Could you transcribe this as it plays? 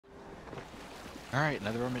Alright,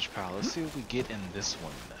 another image pile. Let's see what we get in this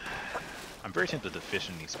one. I'm very tempted to fish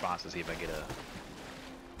in these spots to see if I get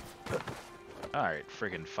a... Alright,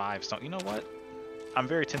 friggin' 5 stone. You know what? I'm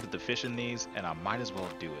very tempted to fish in these, and I might as well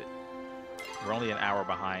do it. We're only an hour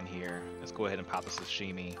behind here. Let's go ahead and pop a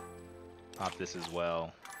sashimi. Pop this as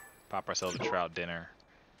well. Pop ourselves a trout dinner.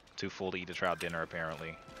 Too full to eat a trout dinner,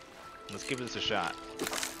 apparently. Let's give this a shot.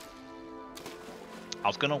 I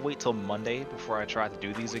was gonna wait till Monday before I tried to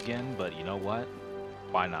do these again, but you know what?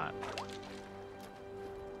 Why not?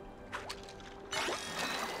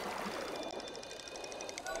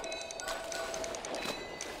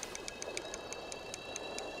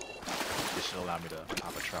 This should allow me to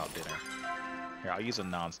pop a trout dinner. Here, I'll use a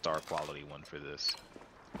non-star quality one for this.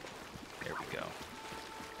 There we go.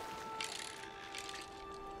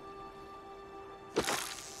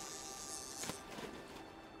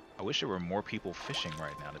 I wish there were more people fishing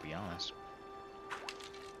right now, to be honest.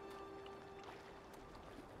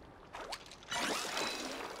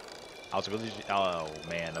 I was really... Oh,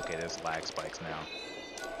 man. Okay, there's lag spikes now.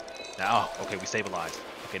 Oh, okay, we stabilized.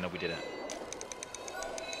 Okay, no, we didn't.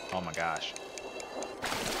 Oh my gosh.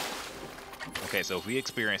 Okay, so if we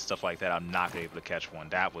experience stuff like that, I'm not going to be able to catch one.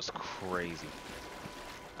 That was crazy.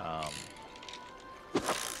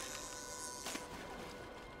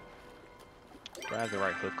 Do I have the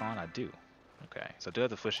right hook on? I do. Okay, so I do have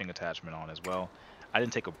the fishing attachment on as well. I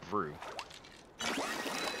didn't take a brew.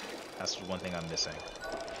 That's one thing I'm missing.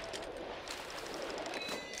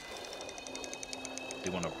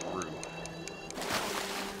 Do want a brew.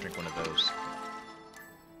 Drink one of those.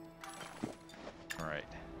 Alright.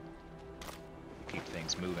 Keep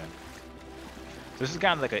things moving. So this is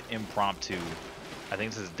kind of like an impromptu. I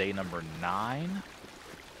think this is day number 9.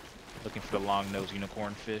 Looking for the long-nosed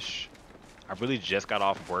unicorn fish. I really just got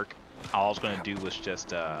off work. All I was going to do was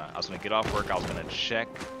just, I was going to get off work, I was going to check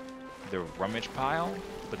the rummage pile,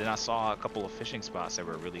 but then I saw a couple of fishing spots that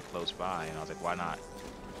were really close by, and I was like, why not?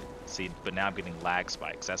 See, but now I'm getting lag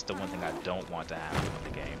spikes. That's the one thing I don't want to happen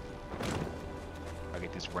in the game. I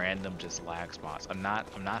get these random just lag spots. I'm not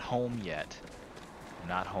home yet. I'm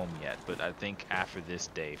not home yet, but I think after this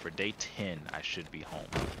day, for day 10, I should be home.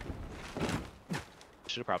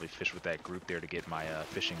 Should have probably fished with that group there to get my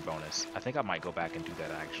fishing bonus. I think I might go back and do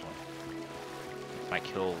that actually. Might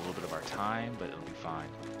kill a little bit of our time, but it'll be fine.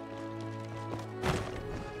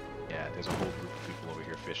 Yeah, there's a whole group of people over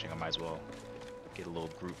here fishing. I might as well get a little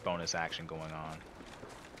group bonus action going on.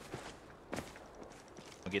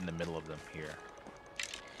 I'll get in the middle of them here.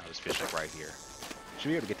 I'll just fish like right here. Should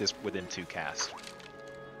be able to get this within 2 casts.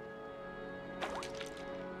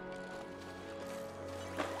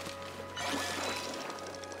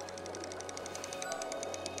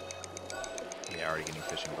 Yeah, already getting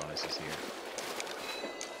fishing bonuses here.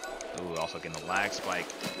 Ooh, also getting the lag spike.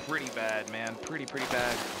 Pretty bad, man. Pretty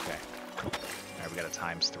bad. Okay. Alright, we got a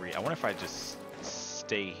 ×3. I wonder if I just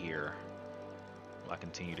stay here. Will I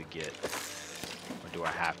continue to get? Or do I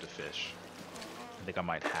have to fish? I think I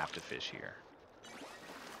might have to fish here.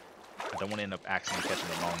 I don't want to end up accidentally catching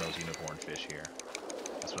the long-nosed unicorn fish here.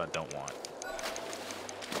 That's what I don't want.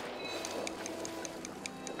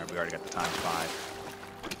 Alright, we already got the ×5.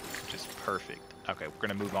 Which is perfect. Okay, we're going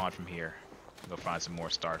to move on from here. Go find some more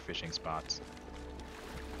star fishing spots.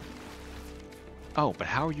 Oh, but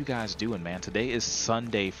how are you guys doing, man? Today is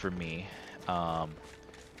Sunday for me.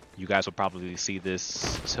 You guys will probably see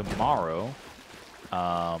this tomorrow.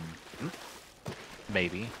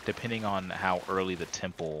 Maybe, depending on how early the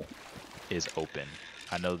temple is open.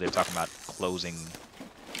 I know they're talking about closing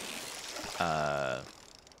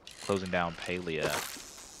down Palia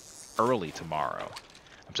early tomorrow.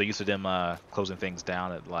 I'm so used to them closing things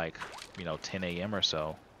down at like, 10 a.m. or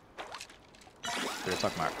so. They're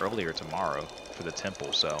talking about earlier tomorrow for the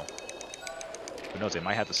temple, so who knows, they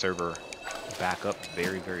might have the server back up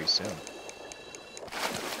very soon.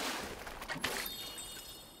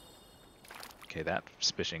 Okay, that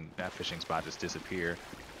fishing spot just disappeared.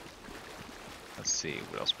 Let's see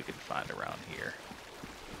what else we can find around here.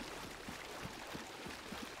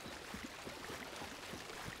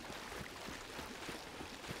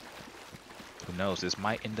 Who knows, this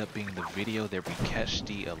might end up being the video that we catch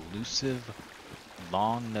the elusive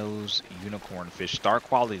long-nosed unicorn fish. Star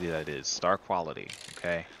quality, that is. Star quality,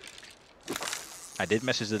 okay? I did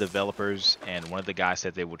message the developers, and one of the guys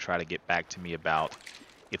said they will try to get back to me about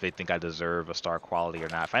if they think I deserve a star quality or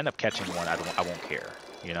not. If I end up catching one, I won't care,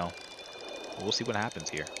 We'll see what happens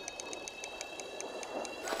here.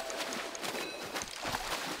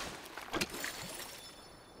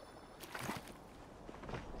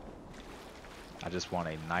 I just want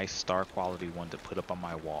a nice star quality one to put up on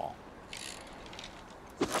my wall.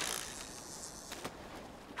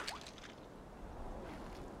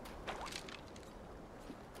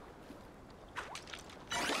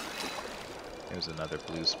 There's another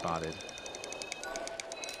blue spotted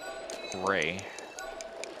ray.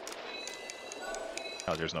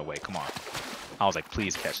 Oh, there's no way. Come on. I was like,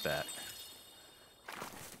 please catch that.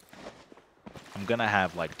 I'm gonna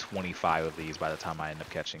have like 25 of these by the time I end up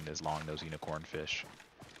catching this long-nosed unicorn fish.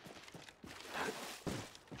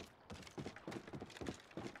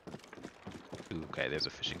 Ooh, okay, there's a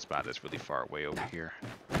fishing spot that's really far away over here.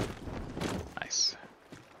 Nice.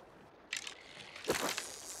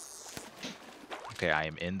 Okay, I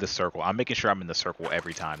am in the circle. I'm making sure I'm in the circle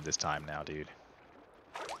every time this time now, dude.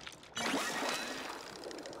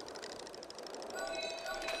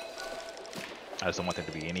 I just don't want there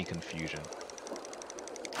to be any confusion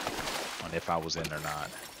on if I was in or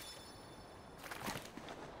not.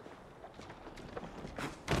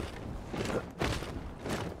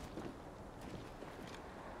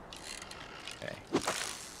 Okay.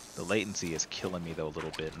 The latency is killing me though a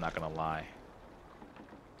little bit, I'm not gonna lie.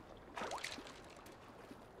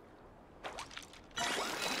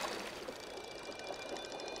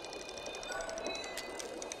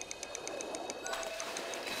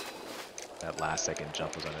 That last second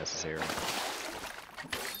jump was unnecessary.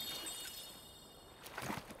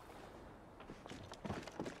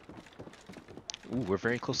 Ooh, we're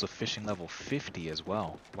very close to fishing level 50 as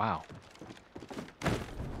well. Wow.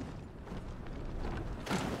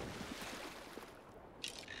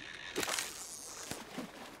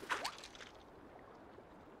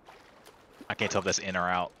 I can't tell if that's in or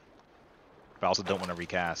out. But I also don't want to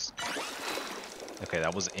recast. Okay,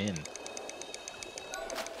 that was in.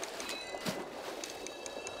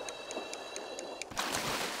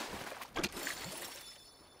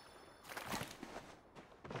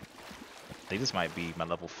 I think this might be my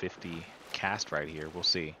level 50 cast right here. We'll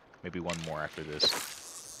see. Maybe one more after this.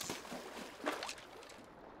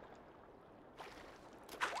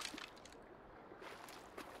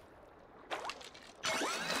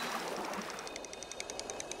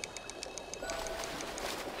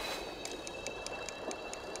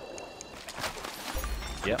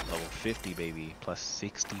 Yep, level 50, baby. Plus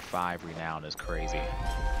 65 renown is crazy.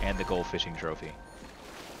 And the gold fishing trophy.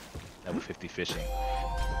 Level 50 fishing.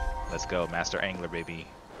 Let's go, Master Angler, baby.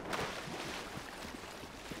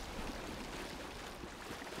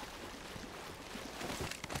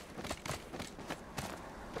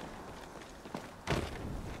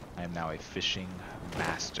 I am now a fishing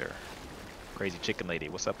master. Crazy chicken lady,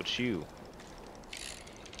 what's up with you?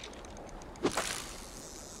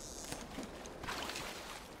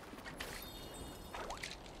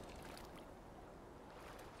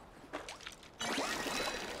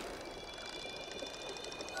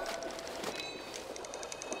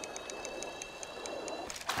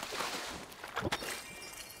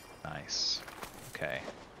 Nice. Okay.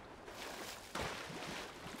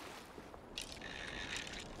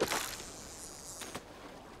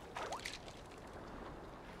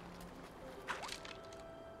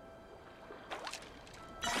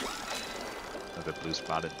 Another blue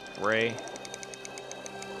spotted ray.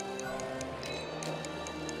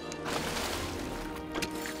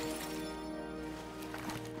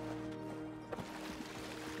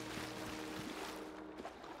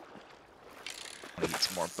 I need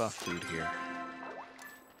some more buff food here.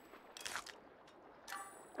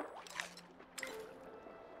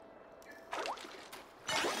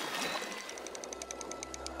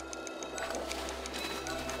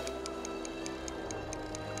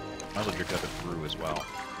 Might as well drink out the brew as well.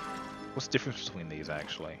 What's the difference between these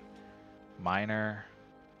actually? Minor.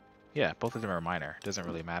 Yeah, both of them are minor. Doesn't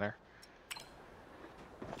really matter.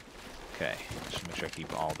 Okay, just make sure I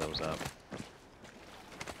keep all those up.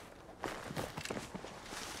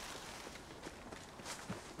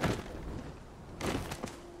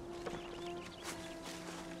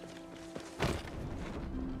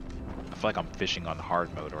 I feel like I'm fishing on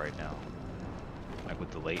hard mode right now. Like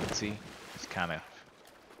with the latency, it's kind of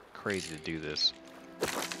crazy to do this.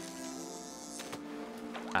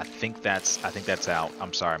 I think that's out.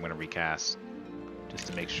 I'm sorry, I'm gonna recast just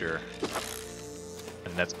to make sure.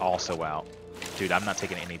 And that's also out. Dude, I'm not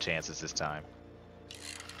taking any chances this time.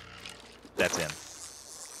 That's in.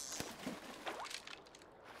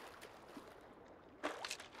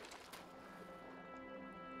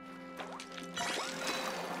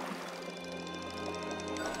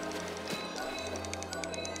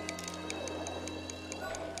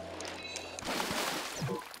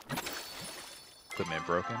 Equipment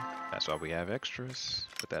broken. That's why we have extras.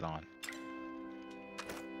 Put that on.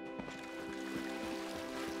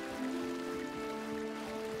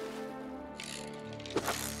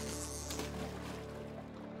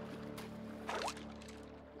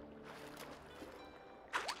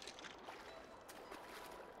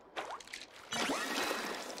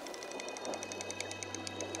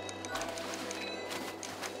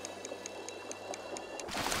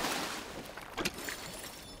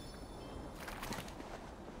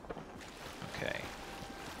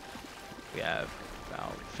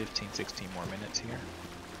 15, 16 more minutes here.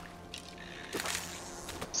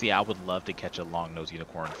 See, I would love to catch a long-nosed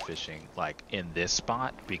unicorn fishing like in this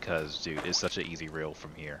spot because, dude, it's such an easy reel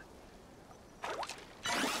from here.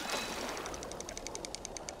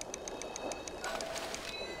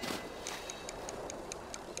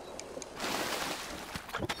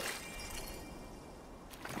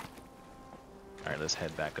 Alright, let's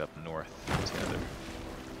head back up north to the other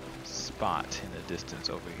spot in the distance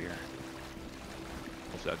over here.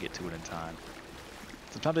 Hopefully I'll get to it in time.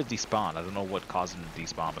 Sometimes they despawn. I don't know what causes them to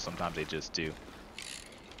despawn, but sometimes they just do.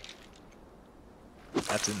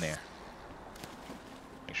 That's in there.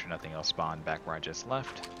 Make sure nothing else spawned back where I just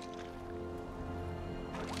left.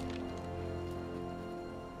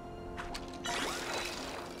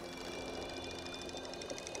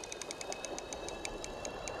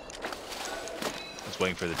 I was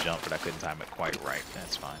waiting for the jump, but I couldn't time it quite right.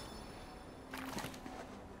 That's fine.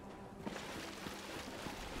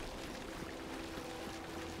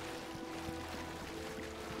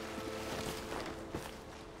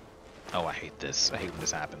 Oh, I hate this. I hate when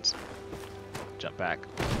this happens. Jump back.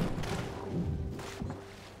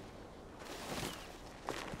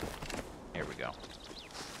 Here we go.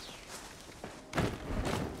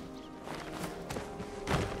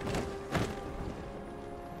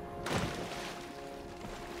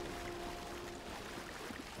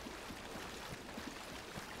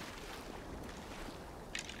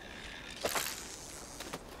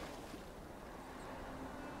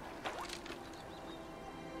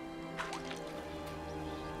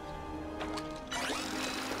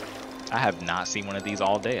 I have not seen one of these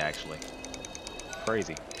all day, actually.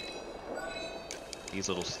 Crazy. These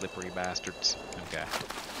little slippery bastards. Okay.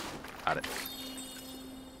 Got it.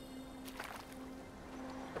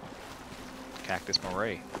 Cactus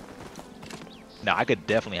moray. Now, I could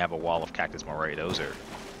definitely have a wall of cactus moray. Those are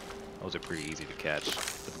pretty easy to catch.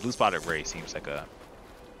 But the blue spotted ray seems like a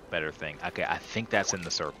better thing. Okay, I think that's in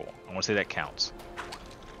the circle. I want to say that counts.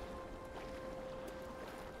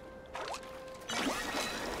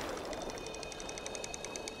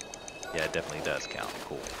 Yeah, it definitely does count.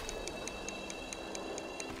 Cool.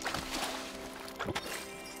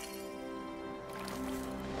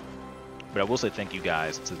 But I will say thank you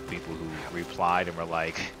guys to the people who replied and were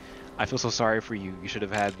like, I feel so sorry for you. You should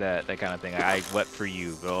have had that kind of thing. I wept for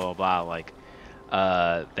you, blah, blah, blah. Like,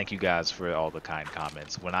 thank you guys for all the kind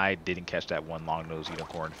comments. When I didn't catch that one long-nosed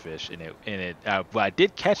unicorn fish, well, I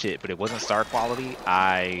did catch it, but it wasn't star quality.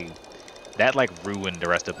 That like ruined the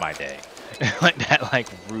rest of my day. That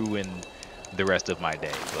ruined the rest of my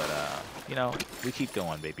day. But you know, we keep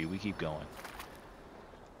going, baby. We keep going.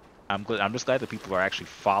 I'm just glad that people are actually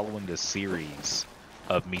following the series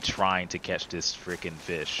of me trying to catch this freaking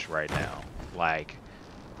fish right now. Like,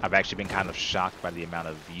 I've actually been kind of shocked by the amount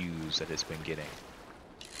of views that it's been getting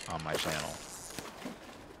on my channel.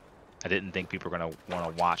 I didn't think people were gonna want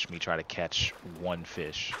to watch me try to catch one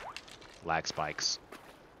fish. Lag spikes.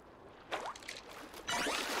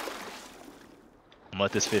 I'm gonna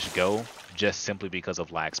let this fish go just simply because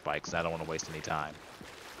of lag spikes. I don't want to waste any time.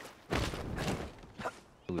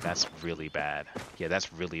 Ooh, that's really bad. Yeah,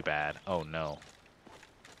 that's really bad. Oh no.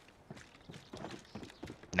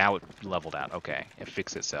 Now it leveled out. Okay, it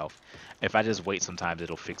fixed itself. If I just wait, sometimes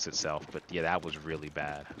it'll fix itself. But yeah, that was really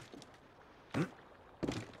bad. There's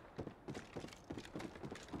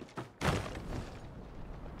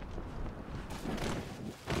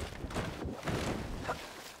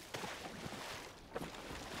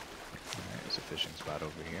a fishing spot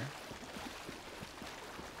over here.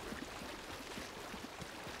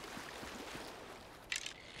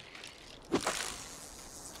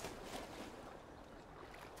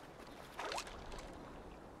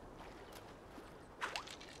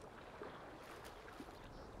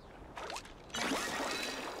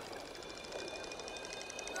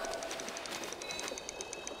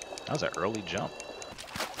 That was an early jump.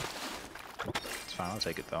 It's fine, I'll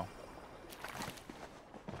take it though.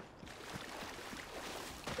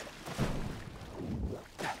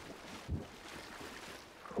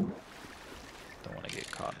 Don't want to get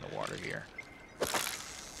caught in the water here.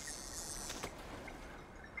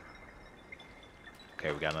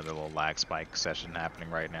 Okay, we got another little lag spike session happening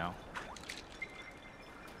right now.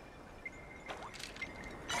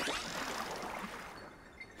 I'm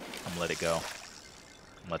gonna let it go.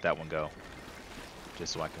 Let that one go,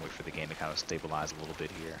 just so I can wait for the game to kind of stabilize a little bit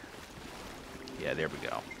here. Yeah, there we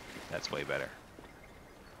go. That's way better.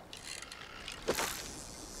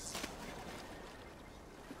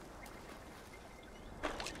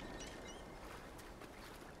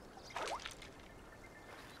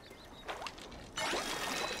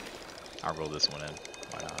 I'll roll this one in.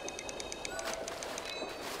 Why not?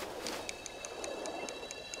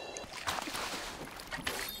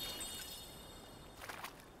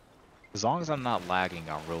 As long as I'm not lagging,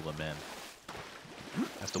 I'll reel them in.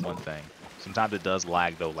 That's the one thing. Sometimes it does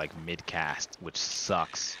lag though, like mid-cast, which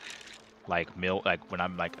sucks. Like when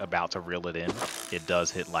I'm like about to reel it in, it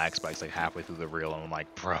does hit lag spikes like halfway through the reel, and I'm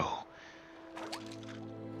like, bro. Go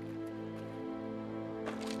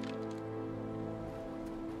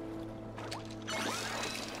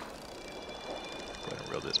ahead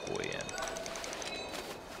and reel this boy in.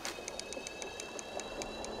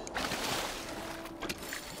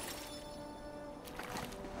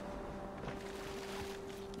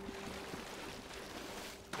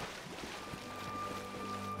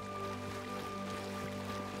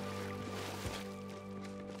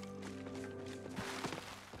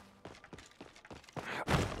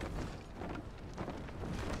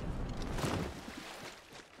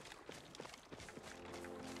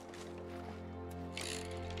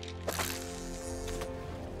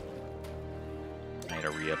 Made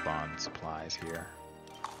a re-up on supplies here.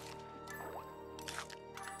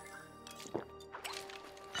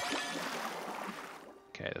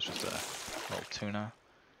 Okay, that's just a little tuna.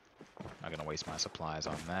 Not gonna waste my supplies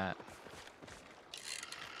on that.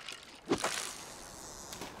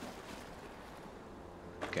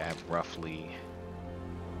 Okay, I have roughly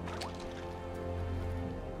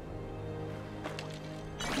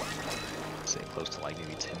say close to like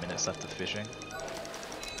maybe 10 minutes left of fishing.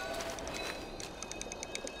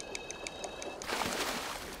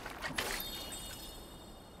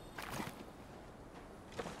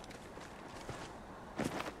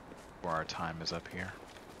 Where our time is up here.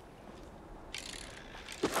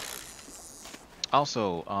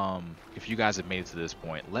 Also, if you guys have made it to this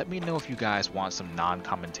point, let me know if you guys want some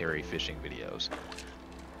non-commentary fishing videos.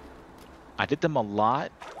 I did them a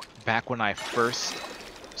lot back when I first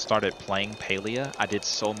started playing Palia. I did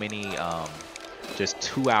so many just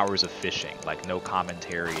 2 hours of fishing, like no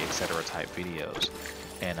commentary, etc. type videos.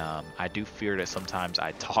 And I do fear that sometimes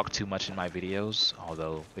I talk too much in my videos,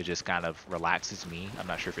 although it just kind of relaxes me. I'm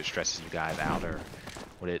not sure if it stresses you guys out or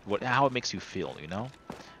how it makes you feel, you know?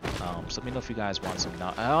 So let me know if you guys want some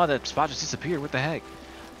oh, that spot just disappeared. What the heck?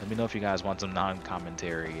 Let me know if you guys want some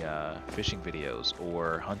non-commentary fishing videos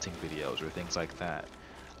or hunting videos or things like that.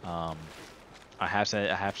 I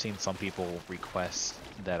have seen some people request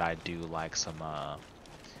that I do like some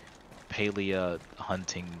Palia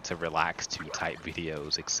hunting to relax to type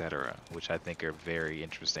videos, etc., which I think are very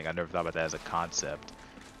interesting. I never thought about that as a concept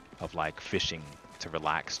of like fishing to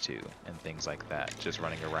relax to and things like that. Just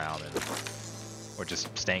running around and or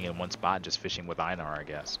just staying in one spot and just fishing with Einar, I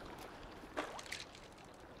guess.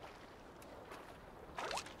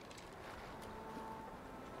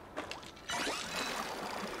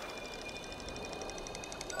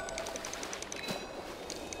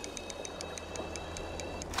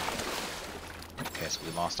 Okay, so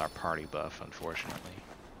we lost our party buff, unfortunately.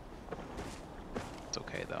 It's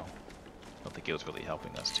okay, though. I don't think it was really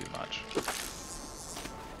helping us too much.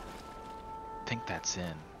 I think that's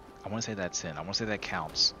in. I want to say that's in. I want to say that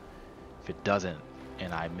counts. If it doesn't,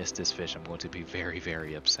 and I miss this fish, I'm going to be very,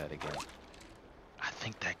 very upset again. I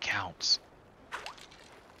think that counts.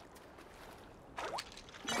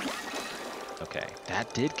 Okay,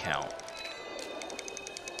 that did count.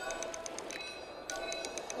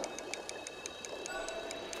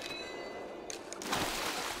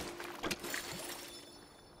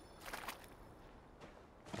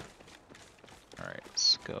 Alright,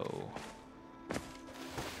 let's go.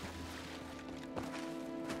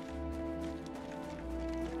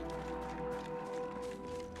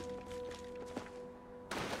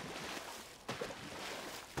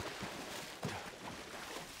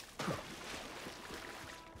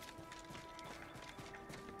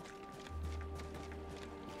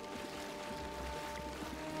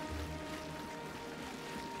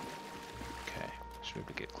 Should be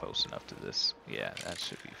able to get close enough to this. Yeah, that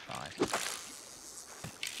should be fine.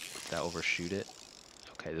 Did I overshoot it?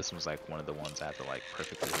 Okay, this one's like one of the ones I have to like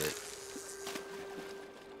perfectly hit.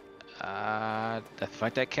 I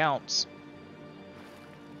think that counts.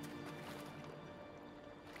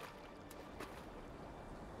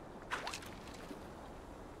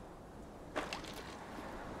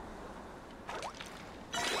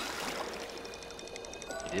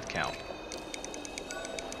 It did count.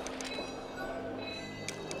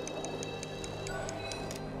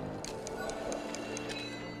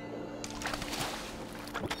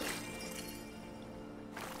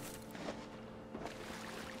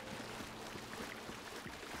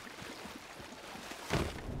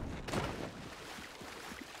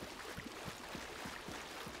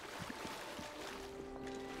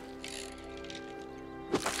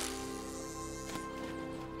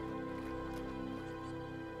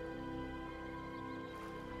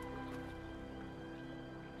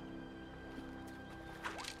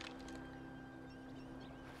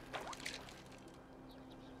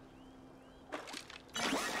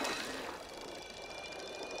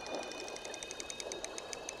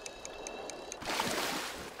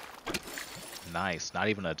 Nice. Not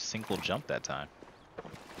even a single jump that time.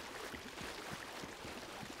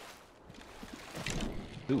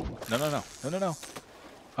 Ooh. No, no, no. No, no, no.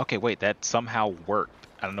 Okay, wait. That somehow worked.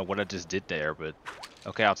 I don't know what I just did there, but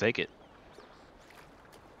okay, I'll take it.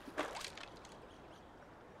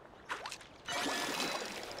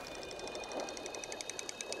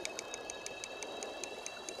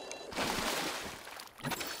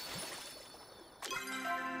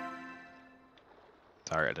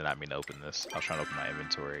 Sorry, I did not mean to open this. I was trying to open my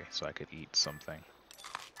inventory so I could eat something.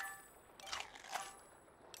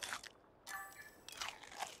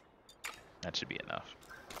 That should be enough.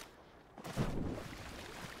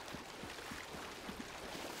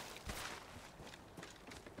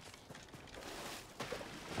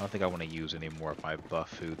 I don't think I want to use any more of my buff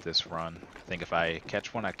food this run. I think if I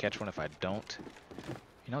catch one, I catch one. If I don't,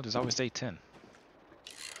 you know, there's always day 10.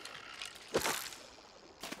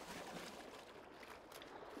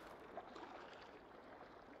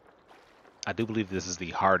 I do believe this is the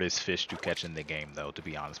hardest fish to catch in the game, though, to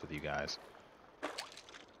be honest with you guys.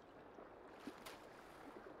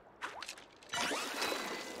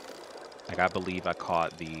 Like, I believe I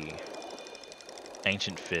caught the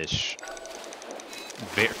ancient fish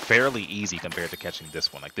fairly easy compared to catching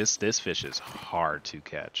this one. Like, this fish is hard to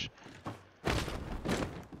catch.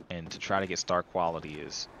 And to try to get star quality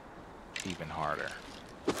is even harder.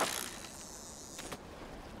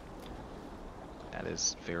 That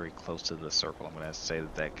is very close to the circle. I'm going to say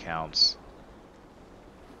that that counts.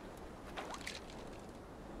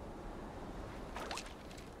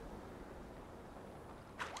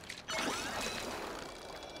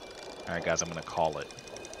 Alright guys, I'm going to call it.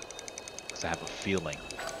 Because I have a feeling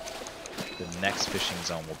the next fishing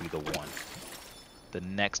zone will be the one. The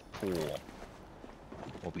next pool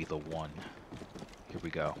will be the one. Here we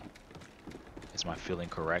go. Is my feeling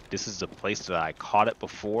correct? This is the place that I caught it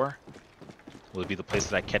before. Will it be the place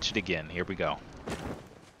that I catch it again? Here we go.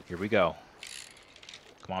 Here we go.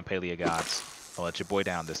 Come on, Palia gods. I'll let your boy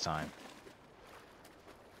down this time.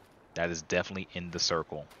 That is definitely in the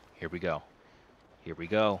circle. Here we go. Here we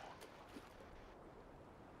go.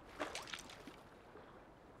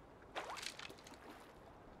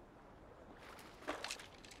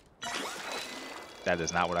 That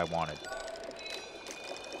is not what I wanted.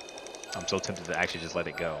 I'm so tempted to actually just let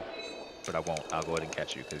it go. But I won't. I'll go ahead and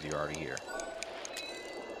catch you because you're already here.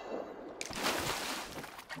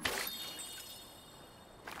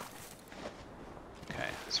 Okay,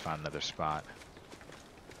 let's find another spot.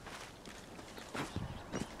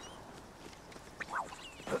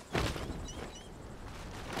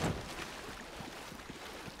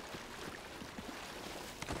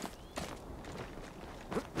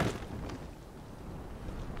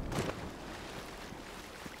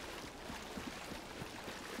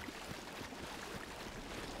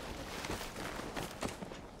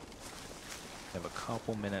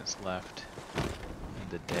 Couple minutes left in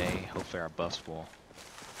the day. Hopefully our buffs will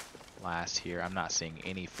last here. I'm not seeing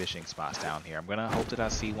any fishing spots down here. I'm gonna hope that I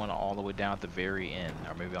see one all the way down at the very end,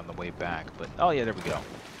 or maybe on the way back. But oh yeah, there we go.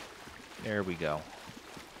 There we go.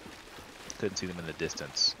 Couldn't see them in the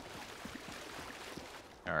distance.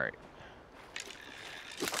 All right.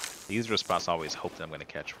 These are the spots I always hope that I'm gonna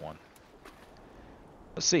catch one.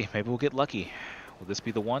 Let's see. Maybe we'll get lucky. Will this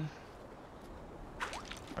be the one?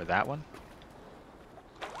 Or that one?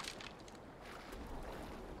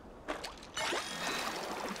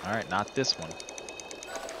 Alright, not this one.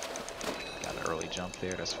 Got an early jump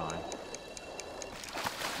there, that's fine.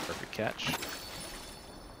 Perfect catch.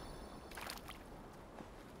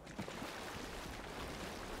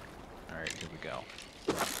 Alright, here we go.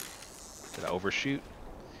 Did I overshoot?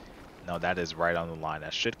 No, that is right on the line.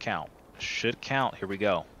 That should count. Should count. Here we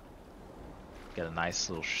go. Got a nice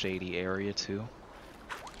little shady area too.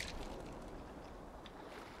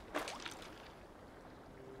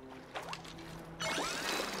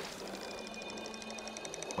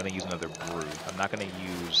 I'm going to use another brew. I'm not going to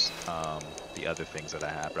use the other things that I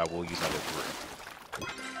have, but I will use another brew.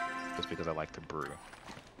 Just because I like to brew.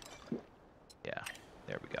 Yeah,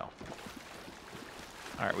 there we go.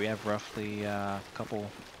 Alright, we have roughly a couple,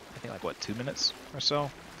 I think like what, 2 minutes or so?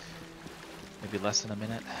 Maybe less than a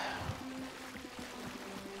minute.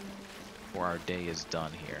 Before our day is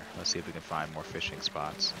done here. Let's see if we can find more fishing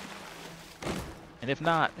spots. And if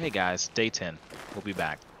not, hey guys, day 10. We'll be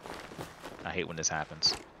back. I hate when this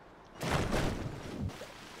happens.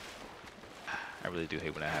 I really do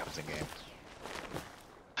hate when that happens in game.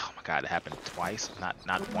 Oh my god, it happened twice.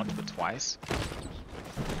 Not once, but twice.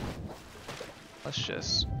 Let's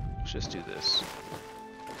just do this.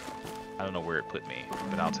 I don't know where it put me,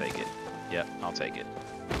 but I'll take it. Yep, I'll take it.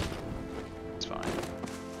 It's fine.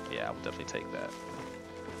 Yeah, I would definitely take that.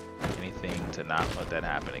 Anything to not let that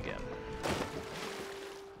happen again.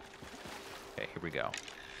 Okay, here we go.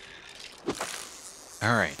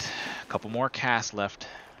 All right, a couple more casts left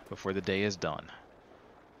before the day is done.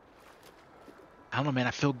 I don't know, man.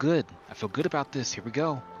 I feel good. I feel good about this. Here we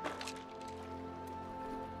go.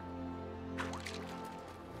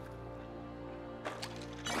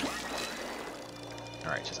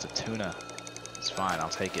 All right, just a tuna. It's fine. I'll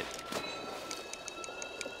take it.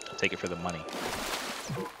 I'll take it for the money.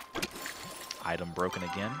 Item broken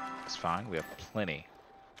again. It's fine. We have plenty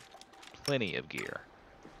of gear.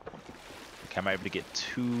 Okay, I might be able to get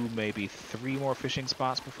 2, maybe 3 more fishing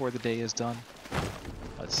spots before the day is done.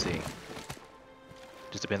 Let's see.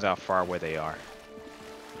 Just depends how far away they are.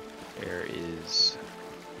 There is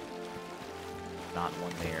not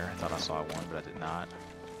one there. I thought I saw one, but I did not.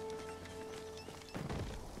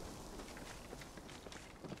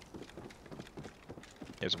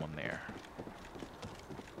 There's one there.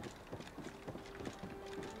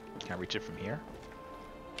 Can I reach it from here?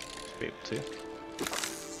 Should be able to.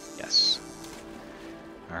 Yes.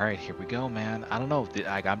 All right, here we go, man. I don't know.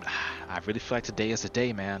 I really feel like today is the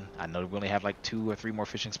day, man. I know we only have like 2 or 3 more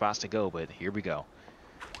fishing spots to go, but here we go.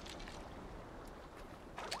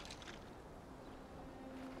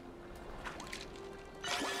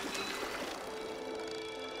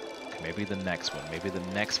 Okay, maybe the next one. Maybe the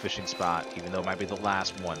next fishing spot, even though it might be the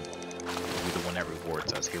last one, will be the one that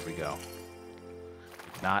rewards us. Here we go.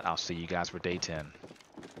 If not, I'll see you guys for day 10.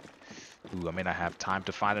 Ooh, I may not have time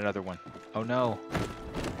to find another one. Oh no,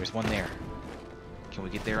 there's one there. Can we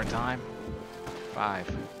get there in time? 5,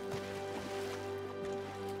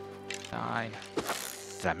 9.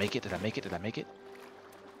 Did I make it? Did I make it? Did I make it?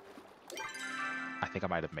 I think I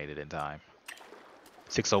might have made it in time.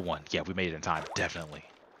 6:01. Yeah, we made it in time. Definitely.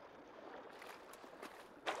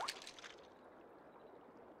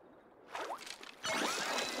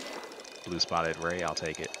 Blue spotted ray. I'll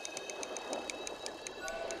take it.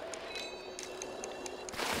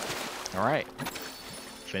 All right.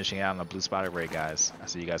 Finishing out on the blue spotted ray, guys. I'll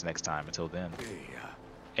see you guys next time. Until then.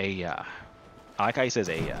 Aya. I like how he says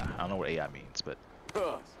Aya. I don't know what Aya means, but.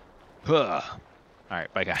 All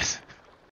right, bye, guys.